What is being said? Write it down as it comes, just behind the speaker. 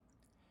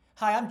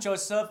Hi, I'm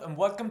Joseph, and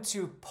welcome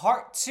to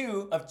part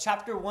 2 of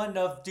chapter 1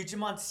 of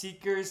Digimon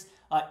Seekers,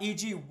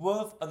 Eiji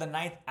Wolf of the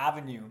Ninth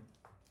Avenue.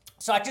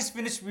 So I just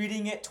finished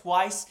reading it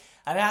twice,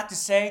 and I have to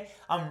say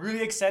I'm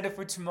really excited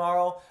for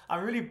tomorrow.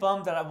 I'm really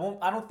bummed that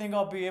I don't think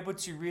I'll be able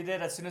to read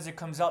it as soon as it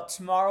comes out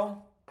tomorrow.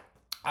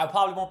 I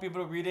probably won't be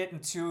able to read it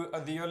until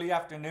the early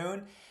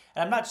afternoon.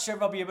 And I'm not sure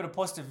if I'll be able to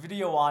post a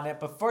video on it,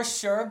 but for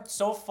sure,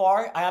 so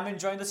far, I am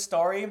enjoying the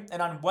story.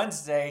 And on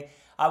Wednesday,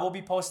 I will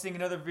be posting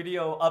another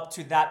video up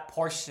to that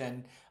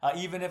portion,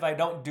 even if I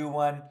don't do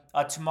one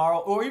tomorrow,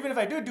 or even if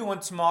I do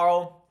one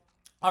tomorrow.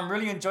 I'm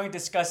really enjoying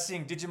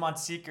discussing Digimon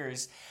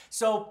Seekers.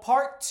 So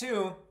part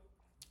 2,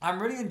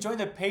 I'm really enjoying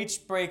the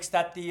page breaks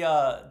that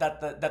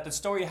the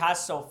story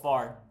has so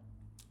far.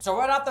 So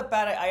right off the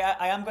bat,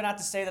 I am going to have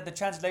to say that the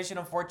translation,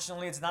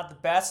 unfortunately, is not the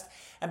best.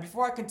 And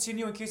before I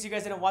continue, in case you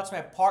guys didn't watch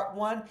my part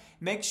 1,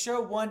 make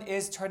sure one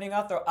is turning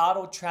off their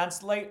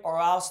auto-translate, or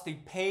else the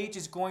page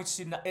is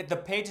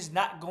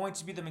not going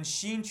to be the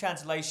machine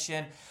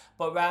translation,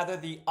 but rather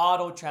the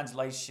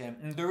auto-translation.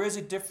 And there is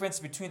a difference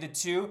between the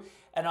two,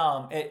 and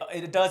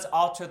it does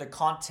alter the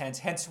content,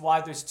 hence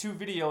why there's 2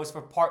 videos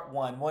for part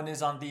 1. One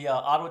is on the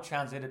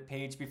auto-translated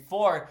page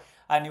before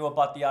I knew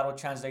about the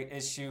auto-translate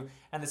issue,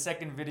 and the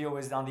second video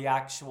is on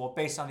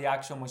based on the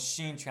actual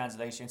machine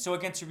translation. So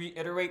again, to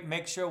reiterate,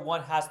 make sure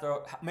one has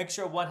their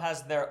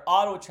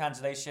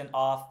auto-translation,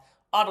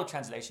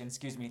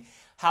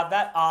 have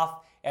that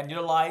off, and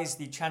utilize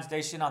the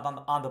translation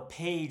on the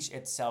page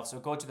itself. So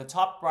go to the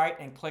top right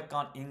and click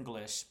on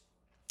English.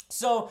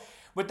 So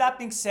with that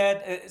being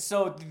said,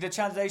 so the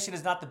translation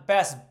is not the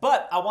best,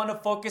 but I want to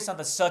focus on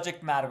the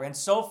subject matter. And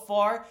so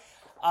far,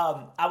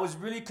 I was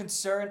really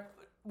concerned.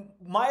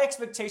 My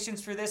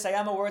expectations for this, I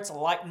am aware it's a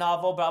light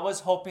novel, but I was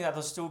hoping that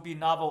there'll still be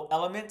novel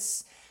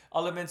elements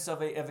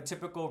of a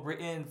typical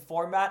written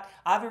format.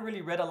 I haven't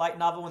really read a light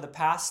novel in the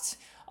past,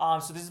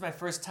 so this is my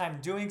first time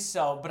doing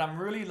so, but I'm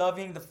really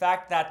loving the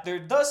fact that there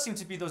does seem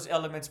to be those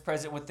elements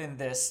present within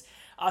this.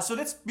 So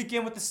let's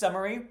begin with the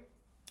summary.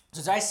 So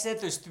as I said,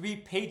 there's 3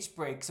 page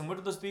breaks, and what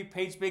do those 3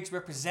 page breaks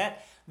represent?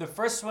 The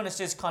first one is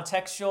just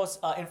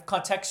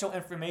contextual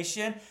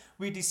information.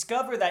 We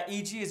discover that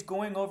Eiji is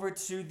going over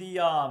to the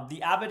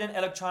Abaddon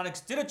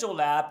Electronics Digital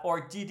Lab,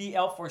 or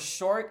DDL for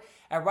short,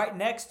 and right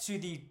next to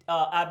the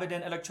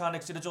Abaddon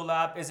Electronics Digital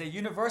Lab is a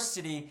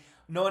university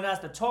known as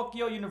the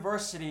Tokyo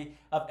University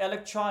of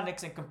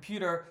Electronics and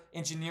Computer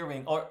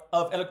Engineering, or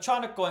of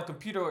Electronical and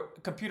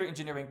Computer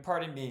Engineering,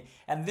 pardon me.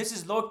 And this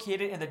is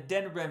located in the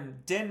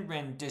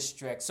Denrin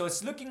district. So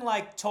it's looking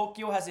like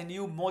Tokyo has a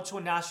new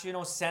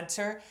multinational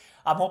center.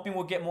 I'm hoping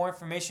we'll get more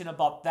information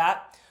about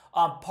that.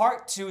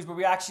 Part 2 is where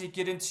we actually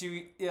get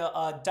into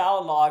a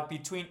dialogue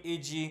between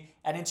Eiji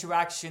and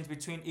interactions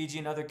between Eiji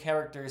and other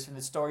characters from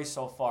the story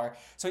so far.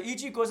 So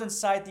Eiji goes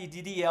inside the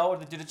DDL, or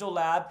the digital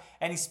lab,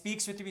 and he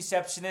speaks with the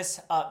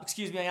receptionist. I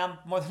am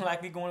more than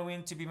likely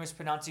going to be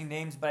mispronouncing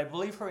names, but I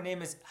believe her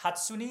name is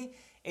Hatsune,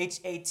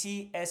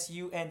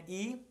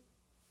 Hatsune.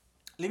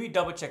 Let me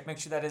double check, make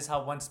sure that is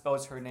how one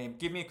spells her name.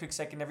 Give me a quick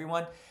second,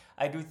 everyone.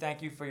 I do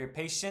thank you for your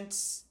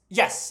patience.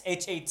 Yes,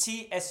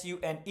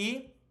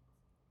 Hatsune.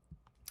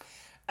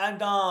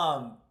 And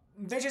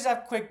they just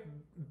have quick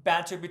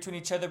banter between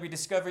each other. We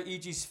discover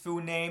Eiji's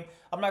full name.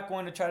 I'm not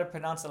going to try to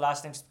pronounce the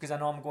last name just because I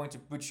know I'm going to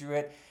butcher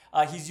it.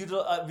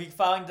 We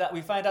find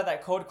out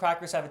that code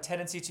crackers have a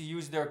tendency to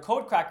use their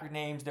code cracker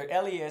names, their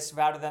alias,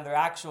 rather than their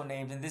actual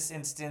names. In this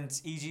instance,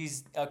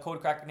 Eiji's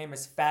code cracker name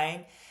is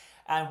Fang.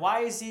 And why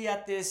is he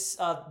at this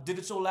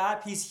digital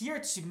lab? He's here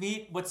to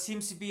meet what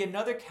seems to be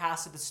another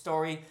cast of the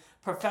story,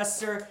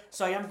 Professor.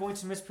 So I am going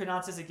to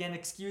mispronounce this again.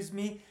 Excuse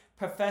me,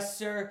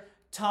 Professor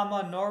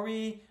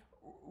Tamanori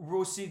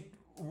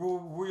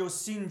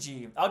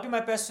Ryosinji. I'll do my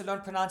best to learn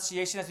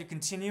pronunciation as we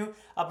continue.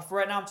 But for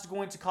right now, I'm just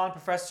going to call him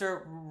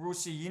Professor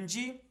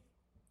Ryosinji.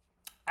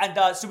 And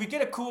so we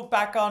get a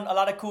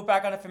lot of cool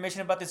background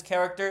information about this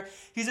character.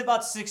 He's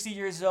about 60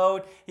 years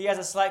old. He has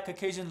a slight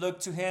Caucasian look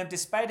to him.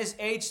 Despite his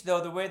age, though,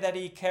 the way that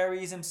he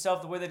carries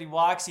himself, the way that he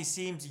walks, he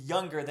seems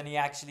younger than he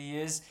actually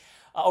is.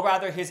 Or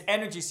rather, his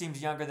energy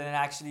seems younger than it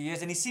actually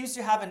is. And he seems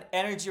to have an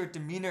energy or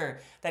demeanor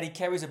that he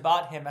carries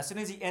about him. As soon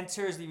as he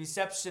enters the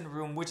reception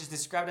room, which is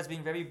described as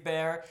being very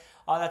bare,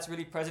 all that's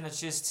really present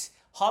is just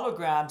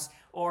holograms,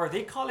 or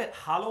they call it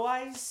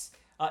Holize,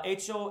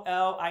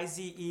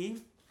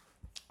 Holize.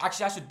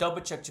 Actually, I should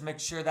double check to make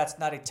sure that's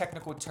not a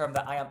technical term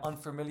that I am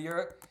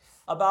unfamiliar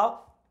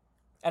about.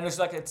 And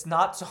it's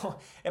not, so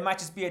it might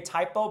just be a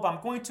typo, but I'm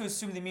going to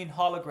assume they mean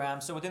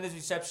hologram. So within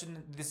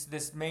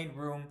this main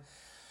room,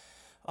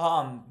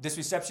 this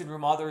reception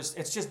room,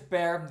 it's just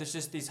bare. There's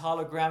just these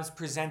holograms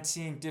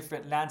presenting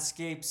different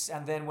landscapes.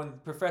 And then when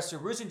Professor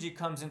Ruzinji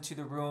comes into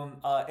the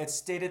room, it's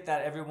stated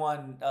that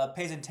everyone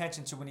pays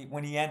attention to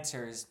when he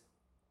enters.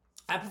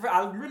 I'm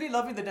really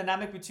loving the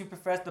dynamic between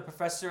the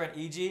professor and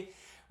Eiji.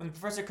 When the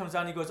professor comes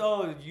down, he goes,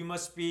 "Oh, you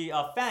must be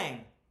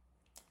Fang."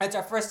 It's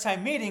our first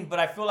time meeting, but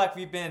I feel like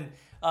we've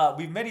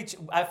met each.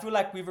 I feel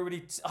like we've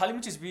already. Let me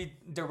just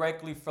read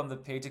directly from the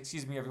page.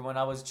 Excuse me, everyone.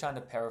 I was trying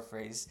to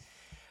paraphrase.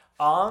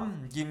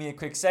 Give me a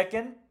quick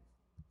second.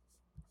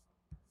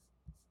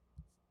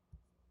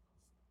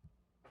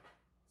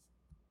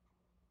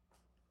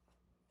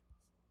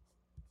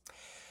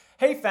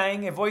 Hey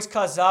Fang, a voice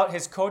calls out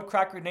his code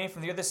cracker name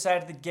from the other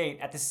side of the gate.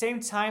 At the same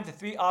time, the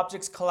three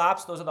objects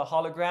collapse, those are the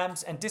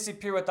holograms, and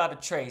disappear without a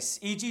trace.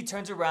 Eiji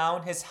turns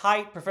around. His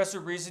height,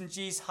 Professor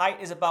Rizenji's height,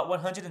 is about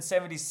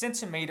 170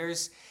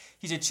 centimeters.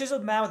 He's a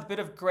chiseled man with a bit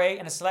of gray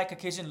and a slight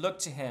Caucasian look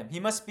to him. He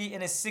must be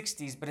in his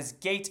 60s, but his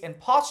gait and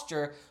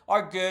posture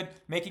are good,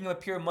 making him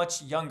appear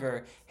much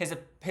younger.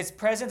 His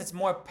presence is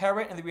more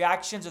apparent in the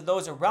reactions of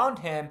those around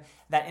him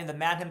than in the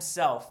man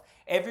himself.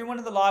 Everyone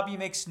in the lobby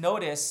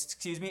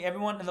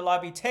everyone in the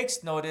lobby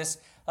takes notice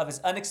of his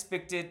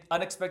unexpected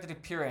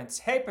appearance.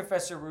 Hey,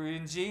 Professor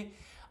Ryunji.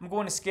 I'm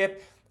going to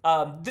skip.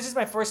 This is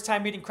my first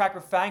time meeting Cracker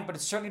Fang, but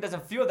it certainly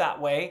doesn't feel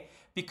that way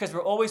because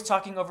we're always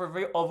talking over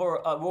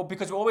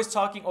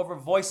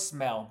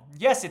voicemail.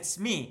 Yes, it's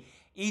me,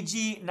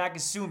 Eiji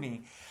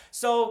Nagasumi.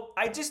 So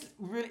I just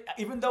really,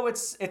 even though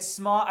it's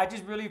small, I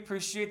just really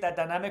appreciate that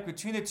dynamic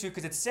between the two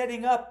because it's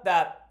setting up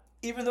that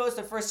even though it's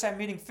the first time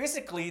meeting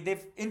physically,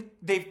 they've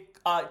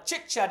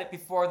chit-chatted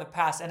before in the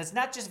past, and it's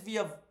not just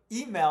via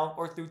email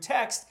or through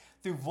text,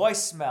 through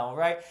voicemail,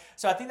 right?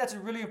 So I think that's a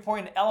really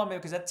important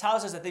element because that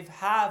tells us that they've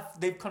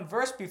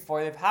conversed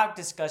before, they've had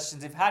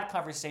discussions, they've had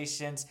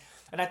conversations,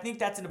 and I think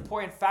that's an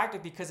important factor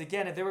because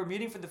again, if they were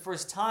meeting for the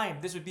first time,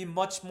 this would be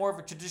much more of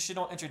a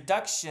traditional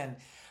introduction,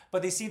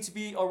 but they seem to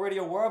be already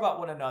aware about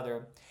one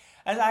another,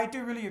 and I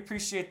do really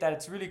appreciate that.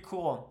 It's really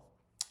cool.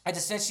 It's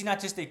essentially not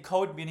just a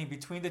code meeting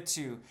between the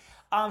two.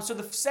 So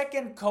the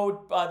second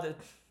the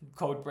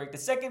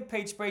second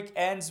page break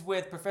ends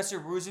with Professor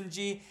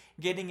Ryzenji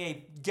getting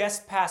a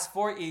guest pass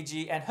for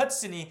Eiji, and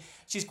Hatsune,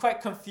 she's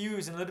quite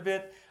confused and a little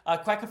bit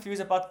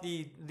about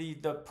the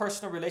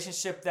personal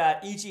relationship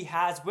that Eiji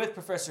has with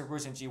Professor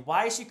Ryzenji.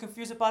 Why is she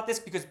confused about this?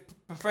 Because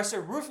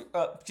Professor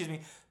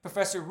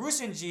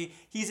Ryzenji,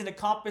 he's an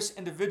accomplished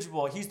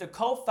individual. He's the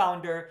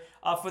co-founder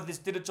for this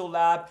digital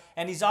lab,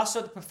 and he's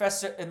also the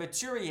Professor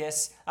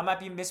Emeritus. I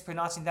might be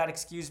mispronouncing that,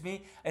 excuse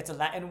me. It's a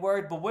Latin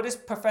word, but what is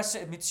Professor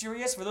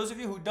Emeritus? For those of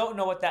you who don't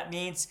know what that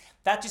means,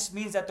 that just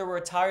means that they're a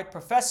retired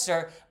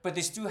professor, but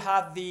they still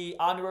have the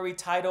honorary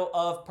title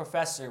of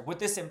professor. What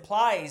this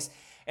implies,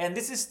 and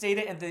this is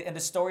stated in the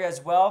story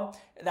as well,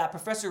 that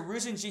Professor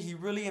Ryzenji, he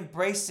really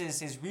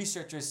embraces his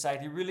researcher side.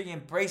 He really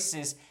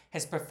embraces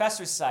his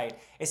professor side.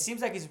 It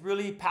seems like he's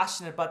really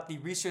passionate about the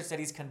research that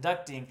he's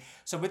conducting.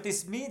 So what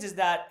this means is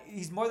that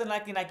he's more than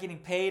likely not getting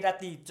paid at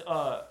the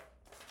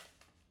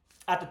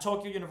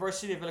Tokyo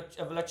University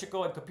of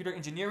Electrical and Computer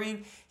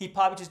Engineering. He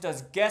probably just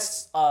does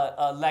guest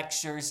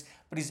lectures,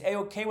 but he's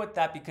a-okay with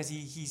that because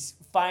he's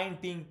fine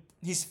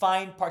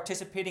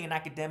participating in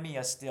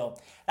academia still.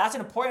 That's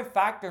an important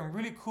factor and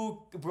really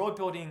cool world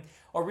building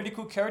or really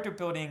cool character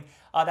building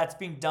that's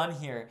being done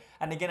here.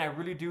 And again, I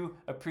really do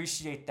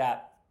appreciate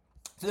that.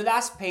 So the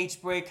last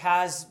page break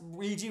has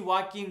Eiji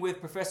walking with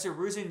Professor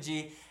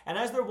Ryzenji, and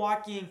as they're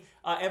walking,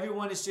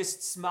 everyone is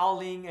just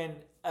smiling and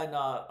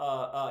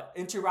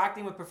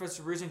interacting with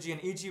Professor Ryzenji,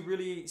 and Eiji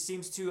really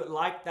seems to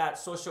like that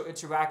social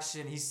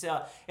interaction. It's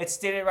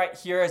stated right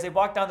here, as they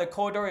walk down the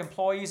corridor,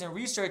 employees and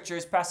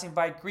researchers passing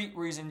by greet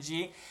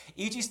Ryzenji.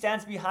 Eiji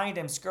stands behind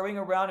him, scurrying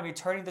around and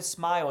returning the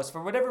smiles.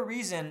 For whatever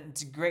reason,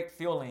 it's a great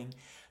feeling.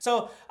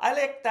 So I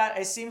like that.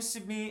 It seems to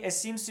be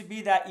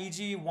that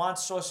Eiji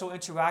wants social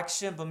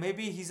interaction, but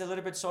maybe he's a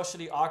little bit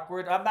socially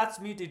awkward. That's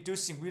me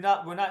deducing. We're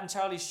not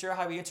entirely sure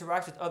how he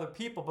interacts with other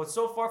people, but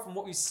so far from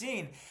what we've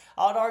seen,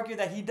 I would argue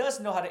that he does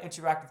know how to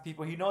interact with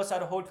people. He knows how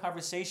to hold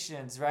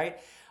conversations, right?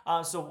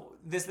 So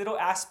this little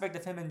aspect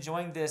of him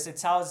enjoying this, it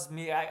tells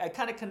me, I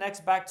kind of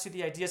connects back to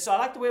the idea. So I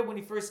like the way when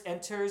he first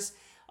enters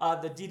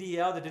the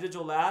DDL, the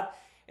digital lab,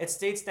 it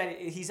states that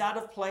he's out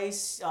of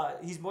place.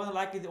 He's more than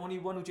likely the only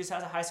one who just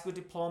has a high school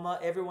diploma.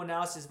 Everyone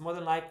else is more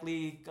than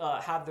likely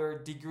have their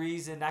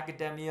degrees in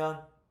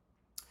academia.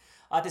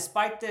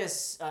 Despite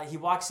this, he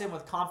walks in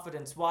with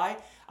confidence. Why?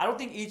 I don't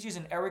think Eiji is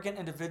an arrogant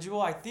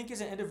individual. I think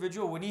he's an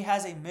individual, when he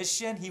has a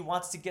mission, he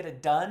wants to get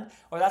it done.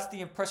 Or that's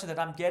the impression that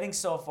I'm getting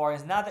so far.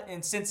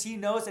 And since he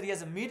knows that he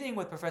has a meeting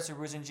with Professor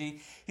Ryzenji,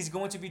 he's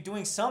going to be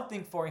doing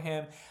something for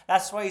him.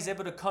 That's why he's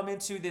able to come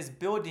into this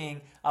building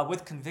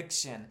with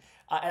conviction.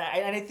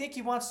 And I think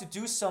he wants to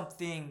do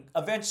something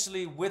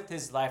eventually with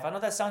his life. I know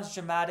that sounds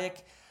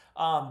dramatic,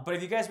 but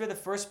if you guys read the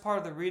first part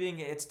of the reading,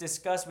 it's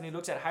discussed when he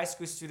looks at high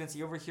school students.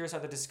 He overhears how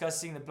they're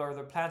discussing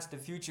their plans for the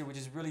future, which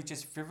is really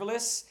just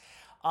frivolous.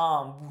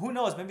 Who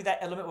knows? Maybe that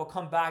element will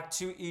come back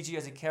to Eiji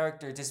as a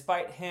character.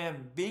 Despite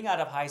him being out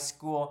of high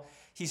school,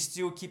 he's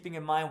still keeping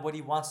in mind what he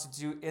wants to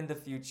do in the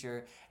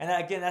future. And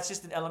again, that's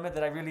just an element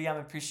that I really am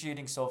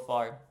appreciating so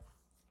far.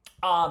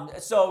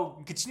 So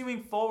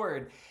continuing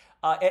forward.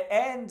 It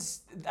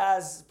ends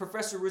as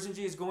Professor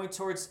Ryzenji is going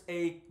towards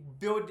a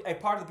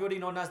part of the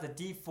building known as the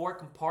D4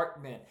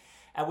 compartment.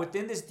 And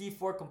within this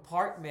D4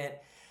 compartment,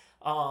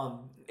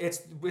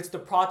 it's the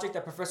project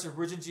that Professor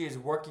Ryzenji is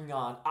working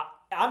on.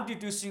 I'm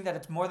deducing that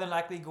it's more than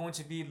likely going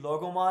to be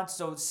Logomon.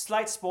 So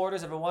slight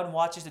spoilers, if everyone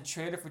watches the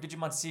trailer for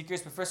Digimon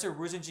Seekers, Professor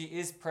Ryzenji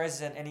is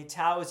present and he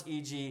tells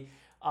Eiji,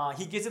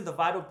 he gives him the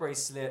vital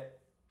bracelet.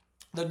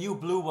 the new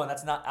blue one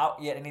that's not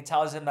out yet, and he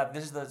tells him that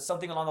this is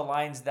something along the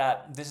lines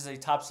that this is a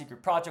top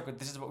secret project, or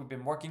this is what we've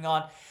been working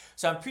on.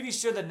 So I'm pretty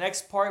sure the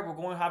next part we're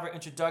going to have our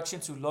introduction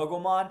to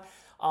Logomon.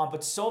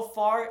 But so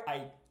far,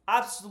 I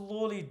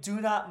absolutely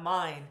do not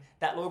mind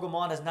that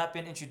Logomon has not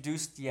been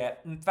introduced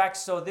yet. In fact,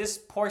 so this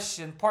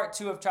portion, part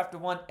 2 of chapter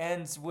 1,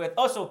 ends with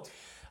also.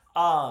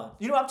 I'm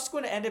just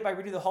going to end it by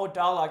reading the whole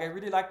dialogue. I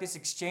really like this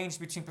exchange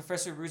between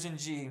Professor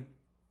Ruzenji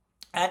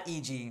and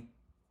Eiji.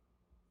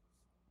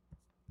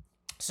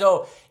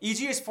 So,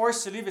 Eiji is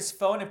forced to leave his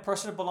phone and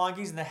personal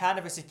belongings in the hand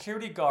of a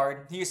security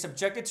guard. He is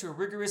subjected to a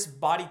rigorous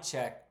body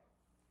check.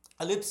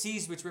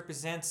 Ellipses, which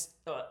represents,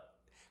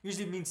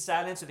 usually means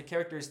silence or the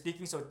character is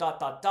speaking, so ...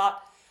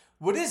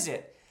 What is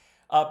it?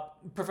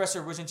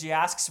 Professor Ruzenji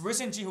asks.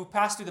 Ruzenji, who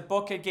passed through the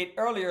bulkhead gate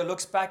earlier,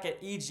 looks back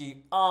at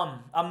Eiji.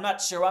 I'm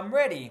not sure I'm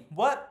ready.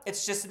 What?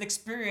 It's just an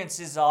experience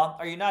is all.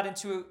 Are you not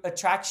into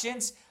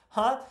attractions?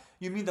 Huh?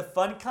 You mean the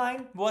fun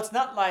kind? Well, it's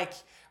not like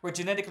we're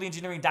genetically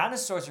engineering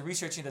dinosaurs or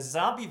researching the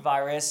zombie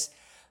virus.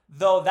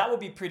 Though that would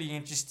be pretty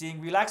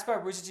interesting. Relaxed by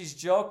Ruzenji's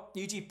joke,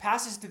 Eiji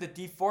passes through the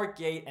D4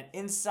 gate and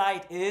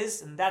inside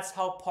is, and that's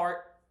how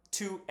part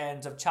 2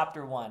 ends of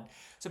chapter 1.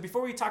 So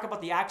before we talk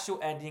about the actual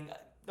ending,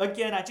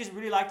 again, I just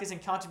really like this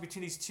encounter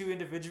between these two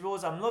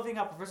individuals. I'm loving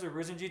how Professor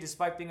Ruzenji,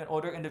 despite being an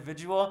older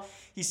individual,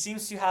 he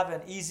seems to have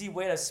an easy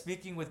way of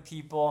speaking with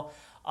people.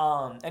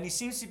 And he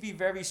seems to be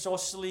very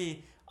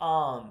socially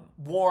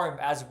warm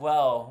as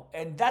well.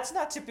 And that's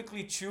not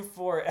typically true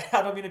for,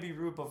 I don't mean to be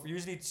rude, but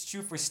usually it's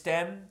true for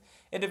STEM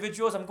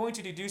individuals. I'm going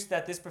to deduce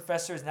that this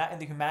professor is not in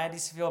the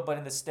humanities field, but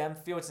in the STEM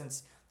field,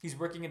 since he's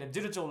working in a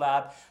digital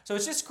lab. So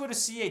it's just cool to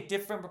see a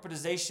different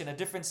representation, a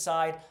different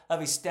side of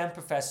a STEM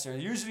professor.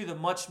 Usually the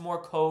much more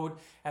code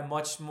and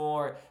much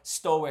more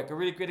stoic. A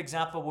really great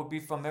example would be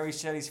from Mary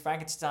Shelley's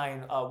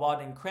Frankenstein,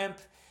 Walden Crimp.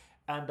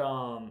 And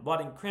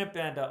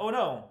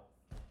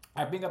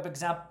I bring up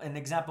an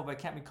example, but I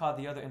can't recall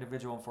the other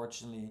individual,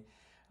 unfortunately.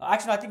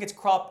 Actually, I think it's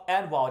Kropp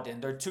and Walden.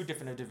 They're two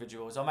different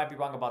individuals. I might be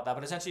wrong about that.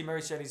 But essentially,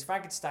 Mary Shelley's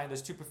Frankenstein,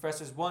 there's two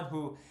professors. One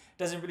who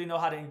doesn't really know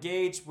how to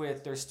engage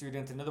with their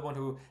students. Another one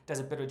who does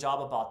a better job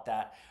about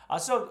that.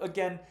 So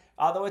again,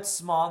 although it's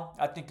small,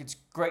 I think it's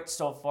great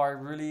so far. I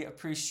really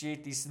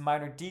appreciate these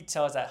minor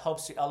details that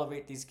helps to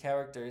elevate these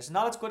characters.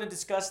 Now let's go and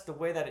discuss the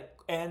way that it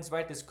ends,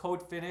 right? This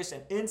code finish.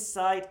 And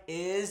inside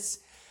is...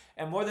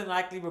 And more than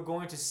likely, we're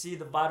going to see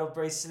the Vital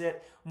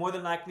Bracelet. More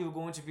than likely, we're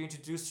going to be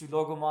introduced to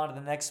Logomon in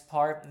the next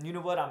part. And you know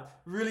what? I'm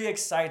really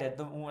excited.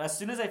 As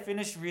soon as I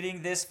finished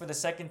reading this for the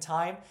second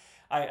time,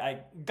 I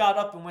got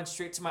up and went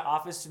straight to my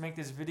office to make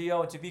this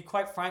video. And to be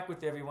quite frank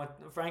with everyone,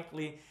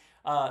 frankly,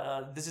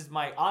 this is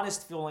my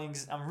honest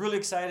feelings. I'm really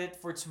excited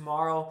for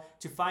tomorrow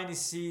to finally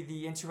see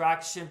the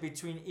interaction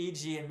between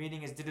Eiji and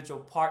meeting his digital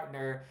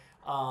partner,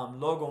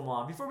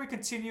 Logomon. Before we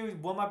continue,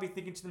 one might be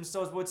thinking to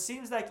themselves, well, it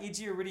seems like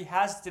Eiji already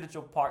has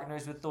digital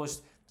partners with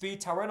those 3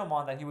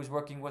 Tyrannomon that he was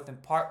working with in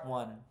part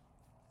 1.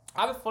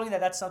 I have a feeling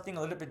that that's something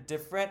a little bit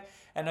different,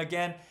 and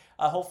again,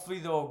 hopefully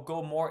they'll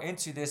go more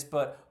into this,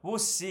 but we'll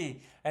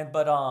see.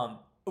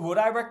 Would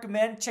I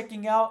recommend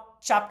checking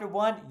out chapter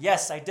 1?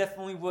 Yes, I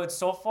definitely would.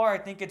 So far, I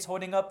think it's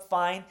holding up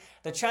fine.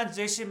 The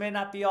translation may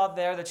not be all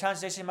there. The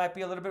translation might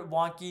be a little bit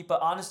wonky,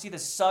 but honestly, the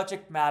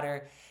subject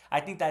matter, I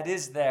think that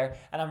is there,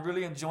 and I'm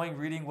really enjoying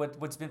reading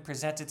what's been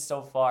presented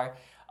so far.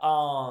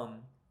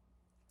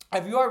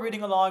 If you are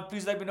reading along,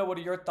 please let me know what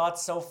are your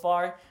thoughts so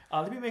far.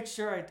 Let me make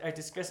sure I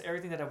discuss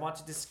everything that I want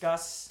to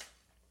discuss.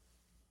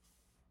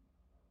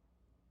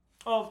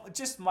 Oh,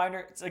 just minor.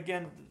 It's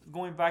again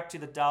going back to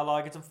the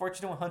dialogue. It's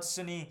unfortunate when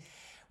Hatsune,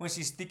 when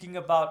she's thinking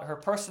about her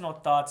personal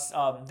thoughts,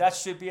 that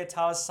should be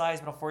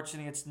italicized, but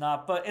unfortunately it's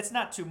not. But it's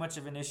not too much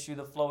of an issue.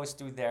 The flow is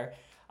through there.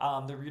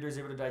 The reader is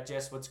able to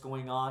digest what's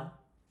going on.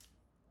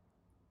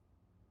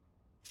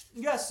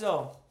 Yeah,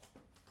 so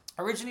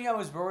originally I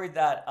was worried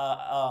that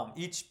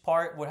each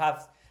part would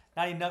have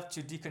not enough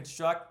to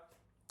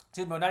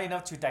not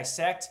enough to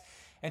dissect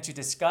and to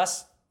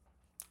discuss.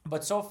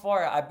 But so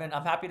far,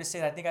 I'm happy to say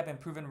that I think I've been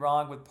proven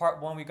wrong. With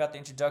part 1, we got the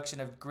introduction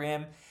of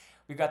Grimm.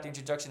 We got the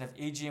introduction of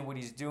Eiji and what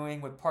he's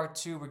doing. With part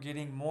 2, we're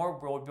getting more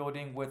world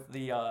building with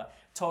the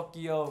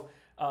Tokyo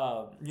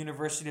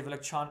University of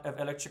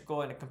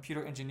Electrical and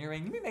Computer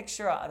Engineering. Let me make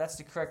sure that's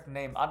the correct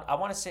name. I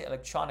want to say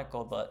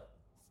electronical, but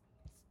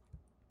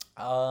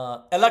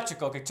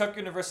electrical. Okay, Tokyo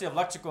University of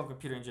Electrical and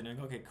Computer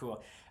Engineering. Okay,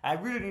 cool. I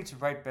really need to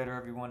write better,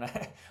 everyone.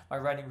 My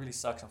writing really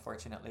sucks,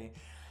 unfortunately.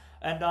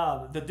 And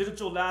the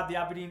digital lab, the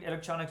Aberdeen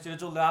Electronics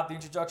Digital Lab, the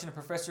introduction of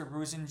Professor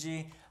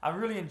Ruzenji. I'm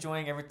really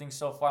enjoying everything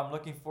so far. I'm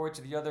looking forward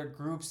to the other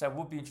groups that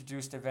will be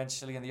introduced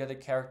eventually and the other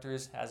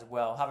characters as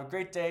well. Have a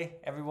great day,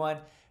 everyone.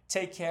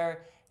 Take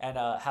care and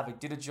have a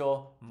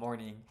digital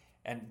morning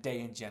and day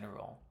in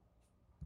general.